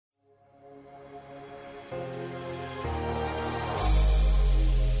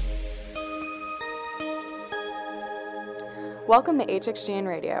Welcome to HXGN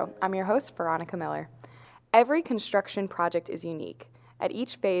Radio. I'm your host, Veronica Miller. Every construction project is unique. At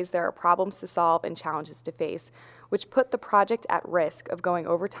each phase, there are problems to solve and challenges to face, which put the project at risk of going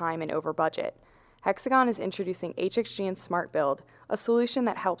over time and over budget. Hexagon is introducing HXGN Smart Build, a solution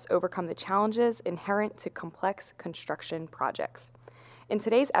that helps overcome the challenges inherent to complex construction projects. In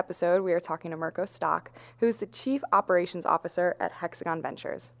today's episode, we are talking to Mirko Stock, who is the Chief Operations Officer at Hexagon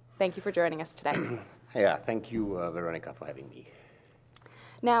Ventures. Thank you for joining us today. Yeah, thank you, Veronica, for having me.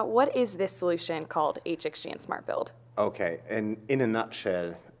 Now, what is this solution called HXGN Smart Build? Okay, and in a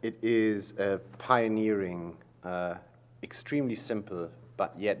nutshell, it is a pioneering, extremely simple,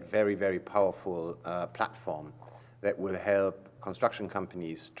 but yet very, very powerful platform that will help construction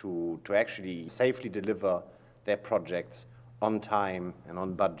companies to actually safely deliver their projects on time and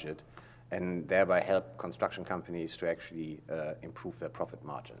on budget, and thereby help construction companies to actually improve their profit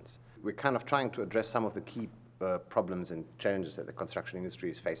margins. We're kind of trying to address some of the key problems and challenges that the construction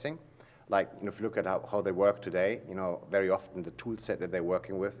industry is facing. Like, if you look at how they work today, very often the tool set that they're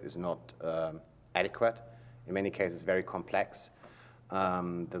working with is not adequate. In many cases, very complex.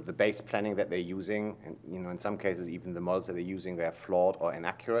 The base planning that they're using, and in some cases, even the models that they're using, they're flawed or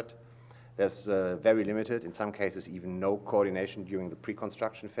inaccurate. There's very limited, in some cases, even no coordination during the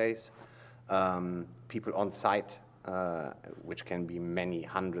pre-construction phase. People on site, which can be many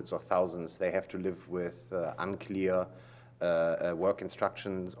hundreds or thousands, they have to live with unclear work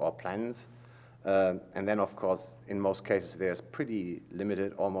instructions or plans. And then, of course, in most cases, there's pretty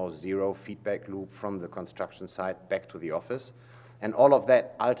limited, almost zero feedback loop from the construction site back to the office. And all of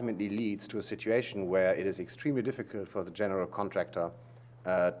that ultimately leads to a situation where it is extremely difficult for the general contractor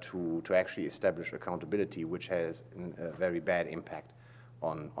to actually establish accountability, which has a very bad impact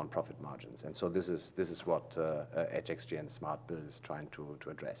on profit margins. And so this is what HXGN Smart Build is trying to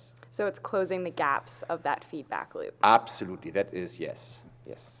address. So it's closing the gaps of that feedback loop. Absolutely, that is yes.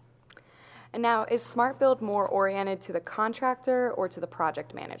 And now, is Smart Build more oriented to the contractor or to the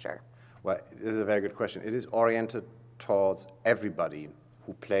project manager? Well, this is a very good question. It is oriented towards everybody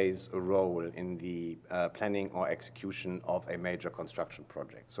who plays a role in the planning or execution of a major construction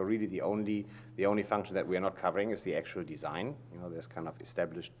project. So really the only function that we are not covering is the actual design. There's kind of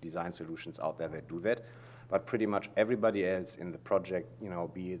established design solutions out there that do that. But pretty much everybody else in the project,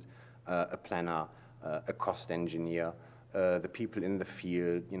 be it a planner, a cost engineer, the people in the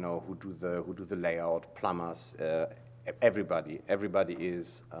field, who do the layout, plumbers, everybody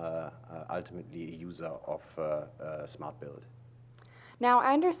is ultimately a user of Smart Build. Now,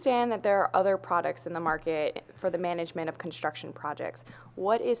 I understand that there are other products in the market for the management of construction projects.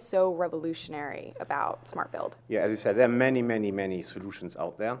 What is so revolutionary about Smart Build? Yeah, as you said, there are many, many, many solutions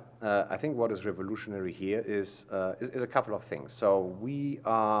out there. I think what is revolutionary here is a couple of things. So we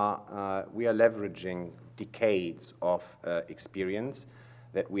are leveraging decades of experience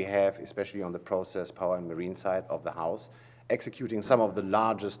that we have, especially on the process, power, and marine side of the house, executing some of the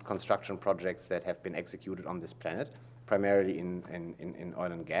largest construction projects that have been executed on this planet, primarily in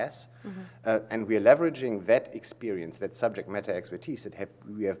oil and gas. Mm-hmm. And we are leveraging that experience, that subject matter expertise that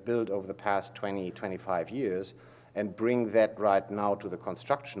we have built over the past 20, 25 years, and bring that right now to the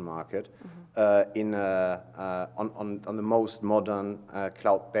construction market. Mm-hmm. On the most modern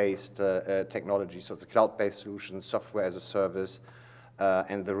cloud-based technology. So it's a cloud-based solution, software as a service.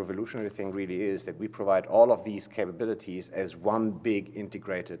 And the revolutionary thing really is that we provide all of these capabilities as one big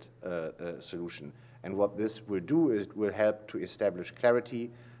integrated solution. And what this will do is it will help to establish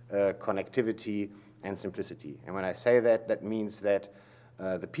clarity, connectivity, and simplicity. And when I say that, that means that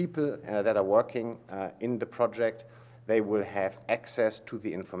the people that are working in the project, they will have access to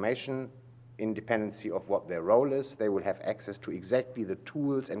the information, independency of what their role is. They will have access to exactly the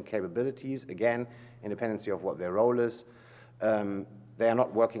tools and capabilities, again, independency of what their role is. They are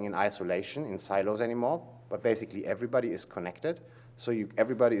not working in isolation, in silos anymore, but basically everybody is connected. So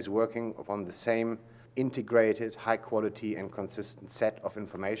everybody is working upon the same integrated, high quality and consistent set of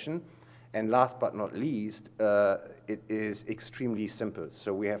information. And last but not least, it is extremely simple.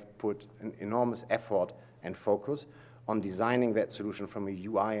 So we have put an enormous effort and focus on designing that solution from a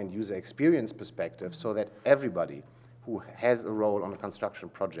UI and user experience perspective so that everybody who has a role on a construction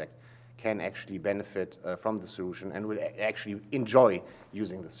project can actually benefit from the solution and will actually enjoy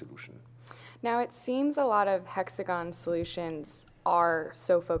using the solution. Now, it seems a lot of Hexagon solutions are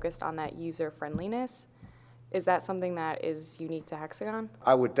so focused on that user friendliness. Is that something that is unique to Hexagon?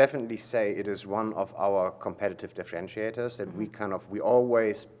 I would definitely say it is one of our competitive differentiators that we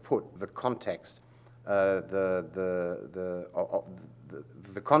always put the context, the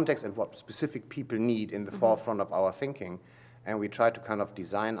context and what specific people need in the forefront of our thinking. and we try to kind of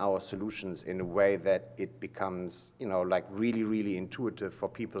design our solutions in a way that it becomes, like really, really intuitive for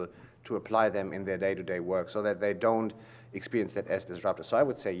people to apply them in their day-to-day work so that they don't experience that as disruptive. So I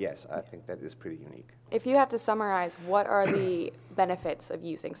would say yes, I think that is pretty unique. If you have to summarize, what are the benefits of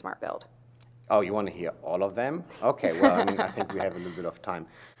using Smart Build? Oh, you want to hear all of them? Okay, well, I think we have a little bit of time.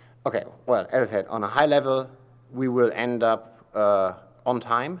 Okay, well, as I said, on a high level, we will end up on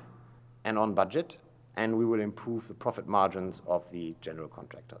time and on budget, and we will improve the profit margins of the general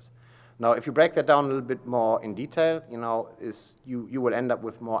contractors. Now, if you break that down a little bit more in detail, you will end up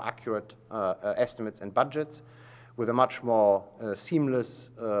with more accurate estimates and budgets, with a much more seamless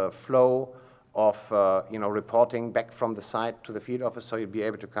flow of reporting back from the site to the field office, so you'll be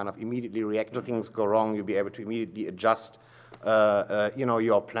able to kind of immediately react to things go wrong. You'll be able to immediately adjust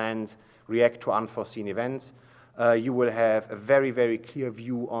your plans, react to unforeseen events. You will have a very, very clear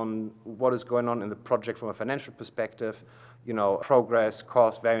view on what is going on in the project from a financial perspective, progress,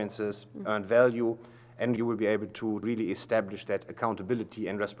 cost, variances, earned value, and you will be able to really establish that accountability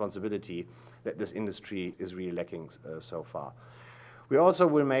and responsibility that this industry is really lacking so far. We also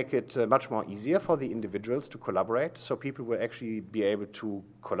will make it much more easier for the individuals to collaborate, so people will actually be able to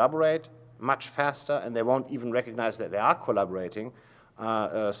collaborate much faster, and they won't even recognize that they are collaborating,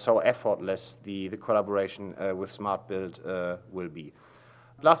 so effortless the collaboration with Smart Build will be.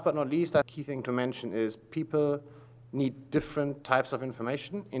 Last but not least, a key thing to mention is people need different types of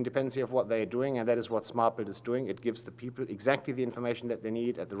information, independently of what they're doing, and that is what Smart Build is doing. It gives the people exactly the information that they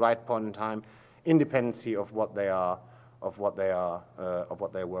need at the right point in time, independently of what they are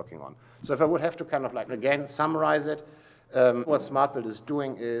working on. So if I would have to kind of again summarize it, what Smart Build is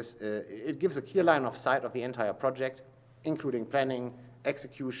doing is it gives a clear line of sight of the entire project, including planning,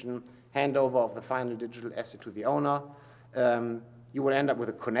 execution, handover of the final digital asset to the owner. You will end up with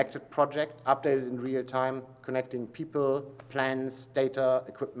a connected project, updated in real time, connecting people, plans, data,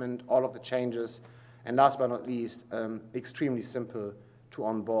 equipment, all of the changes. And last but not least, extremely simple to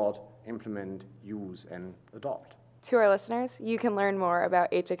onboard, implement, use, and adopt. To our listeners, you can learn more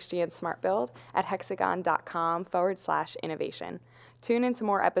about HXG and Smart Build at hexagon.com/innovation. Tune into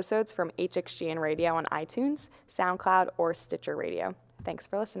more episodes from HXGN Radio on iTunes, SoundCloud, or Stitcher Radio. Thanks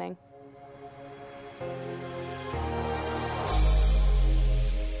for listening.